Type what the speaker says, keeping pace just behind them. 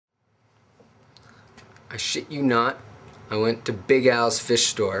I shit you not, I went to Big Al's fish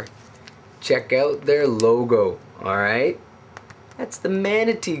store. Check out their logo, alright? That's the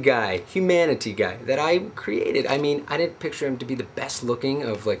manatee guy, Humanatee guy, that I created. I mean, I didn't picture him to be the best looking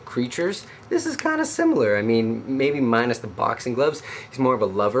of like creatures. This is kind of similar. I mean, maybe minus the boxing gloves. He's more of a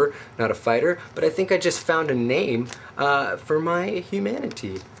lover, not a fighter. But I think I just found a name for my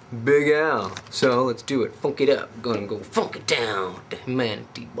Humanatee. Big Al. So let's do it. Funk it up. Gonna go funk it down. The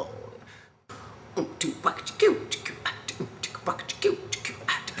Humanatee boy.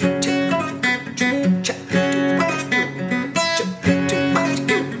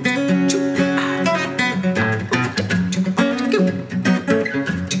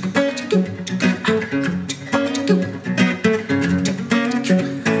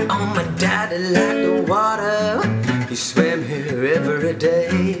 Like the water, he swam here every day.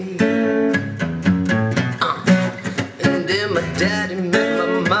 And then my daddy met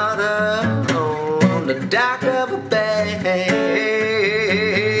my mother on the dock of a bay.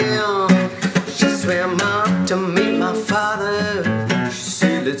 She swam up to meet my father. She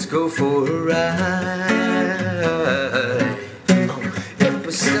said, let's go for a ride. It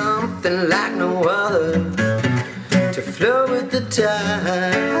was something like no other, to flow with the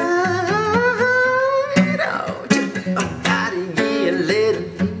tide.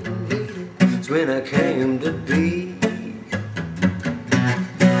 When I came to be,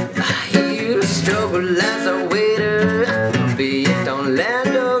 I hear a struggle as I waited, be it on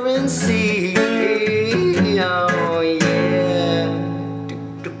land or in sea. Oh yeah.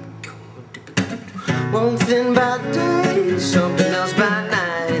 One thing by day, something else by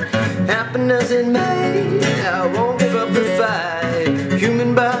night. Happiness in May, I won't give up the fight.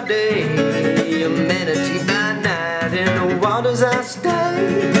 Human by day, humanity by night. In the waters I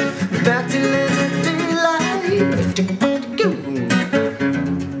stay, back to live the daylight.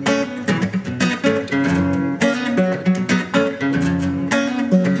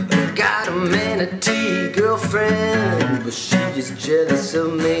 Got a manatee girlfriend, but she is jealous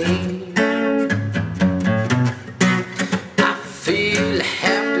of me. I feel I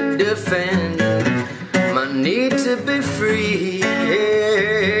have to defend my need to be free.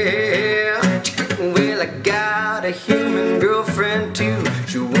 Well, I got a human girlfriend too.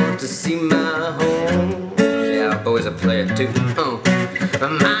 She wants to see my home. Yeah, I've always a player too.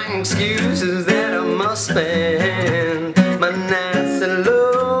 My excuse is that I must spend my nights alone.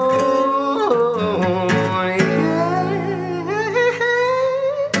 Yeah.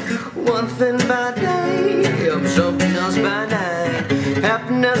 One thing by day, something else by night.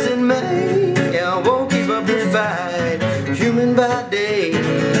 Happiness in May, yeah, I won't give up the fight. Human by day,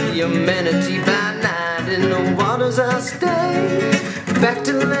 humanity by night. In the waters I stay, back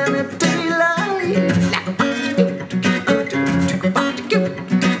to land of daylight.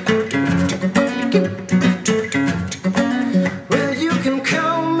 Well, you can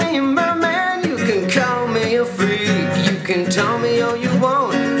call me a merman, you can call me a freak, you can tell me all you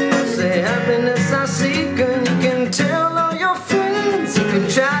want. I'll say happiness I seek, and you can tell all your friends. You can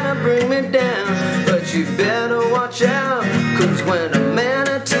try to bring me down, but you better watch out, 'cause when a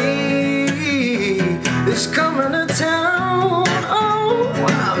manatee is coming to town,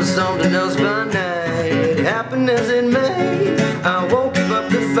 something else by night. Happiness in May, I won't give up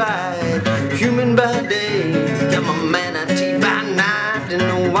the fight. Human by day, I'm a manatee by night. In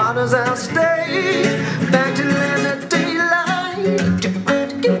the waters I'll stay, back to land of daylight.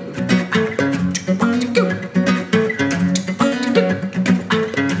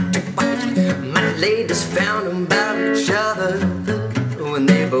 My ladies found them about each other when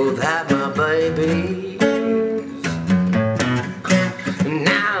they both had my baby.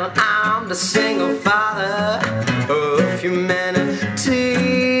 The single father of humanity.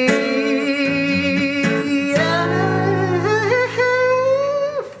 Yeah.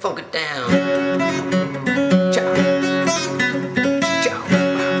 Funk it down. Ciao. Ciao.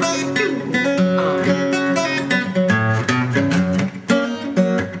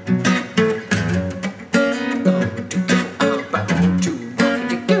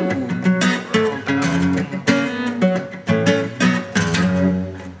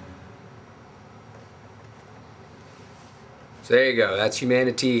 So there you go, that's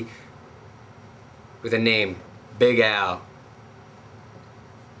Humanatee with a name, Big Al,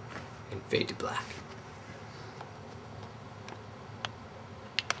 and fade to black.